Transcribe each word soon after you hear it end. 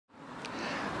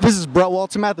This is Brett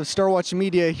Waltemath of Star Watch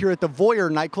Media here at the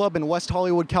Voyeur nightclub in West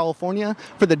Hollywood, California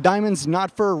for the Diamonds Not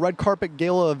Fur Red Carpet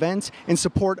Gala event in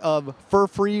support of Fur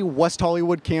Free West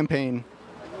Hollywood campaign.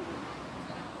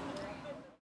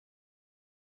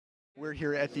 We're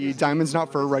here at the Diamonds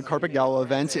Not Fur Red Carpet Gala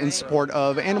event in support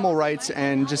of animal rights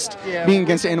and just being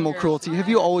against animal cruelty. Have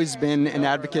you always been an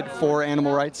advocate for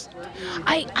animal rights?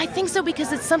 I think so,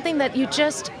 because it's something that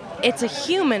it's a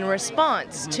human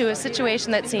response to a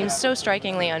situation that seems so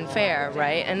strikingly unfair,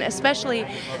 right? And especially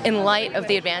in light of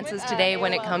the advances today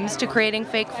when it comes to creating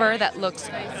fake fur that looks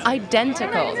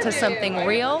identical to something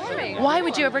real, why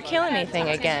would you ever kill anything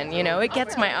again? You know, it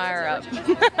gets my ire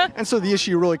up. And so the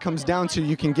issue really comes down to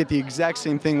you can get the exact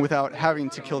same thing without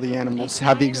having to kill the animals,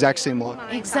 have the exact same look.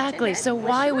 Exactly. So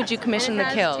why would you commission the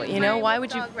kill? You know, why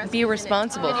would you be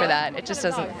responsible for that? It just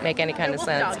doesn't make any kind of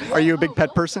sense. Are you a big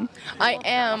pet person? I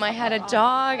am. I had a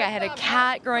dog, I had a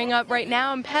cat growing up. Right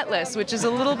now I'm petless, which is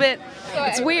a little bit,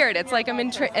 it's weird. It's like I'm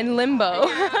in limbo.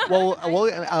 Well,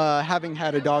 having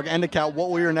had a dog and a cat, what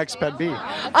will your next pet be?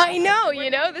 I know, you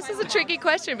know, this is a tricky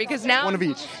question because now one of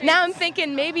each. Now I'm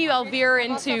thinking maybe I'll veer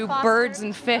into birds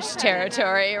and fish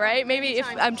territory, right? Maybe if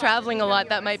I'm traveling a lot,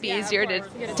 that might be easier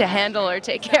to handle or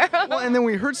take care of. Well, and then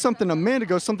we heard something a minute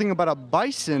ago, something about a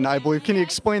bison, I believe. Can you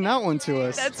explain that one to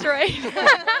us? That's right.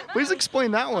 Please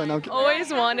explain that one. Okay.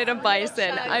 Always wanted a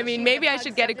bison. I mean, maybe I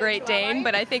should get a Great Dane,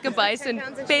 but I think a bison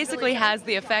basically has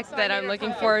the effect that I'm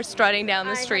looking for strutting down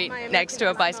the street next to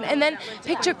a bison. And then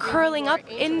picture curling up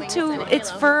into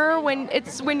its fur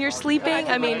when you're sleeping.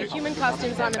 I mean, human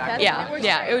costumes on a pet.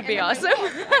 Yeah, it would be awesome.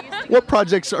 What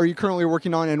projects are you currently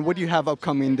working on, and what do you have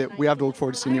upcoming that we have to look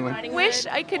forward to seeing you in? Wish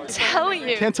I could tell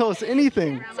you. Can't tell us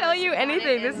anything. Tell you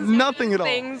anything. This is nothing at all.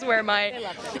 Things where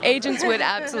my agents would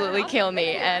absolutely kill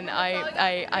me, and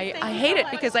I hate it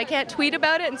because I can't tweet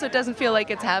about it, and so it doesn't feel like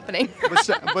it's happening.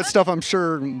 but stuff I'm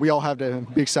sure we all have to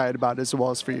be excited about as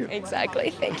well as for you. Exactly.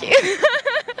 Thank you.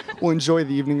 Well, enjoy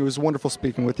the evening. It was wonderful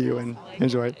speaking with you, and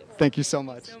enjoy it. Thank you so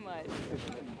much. So much.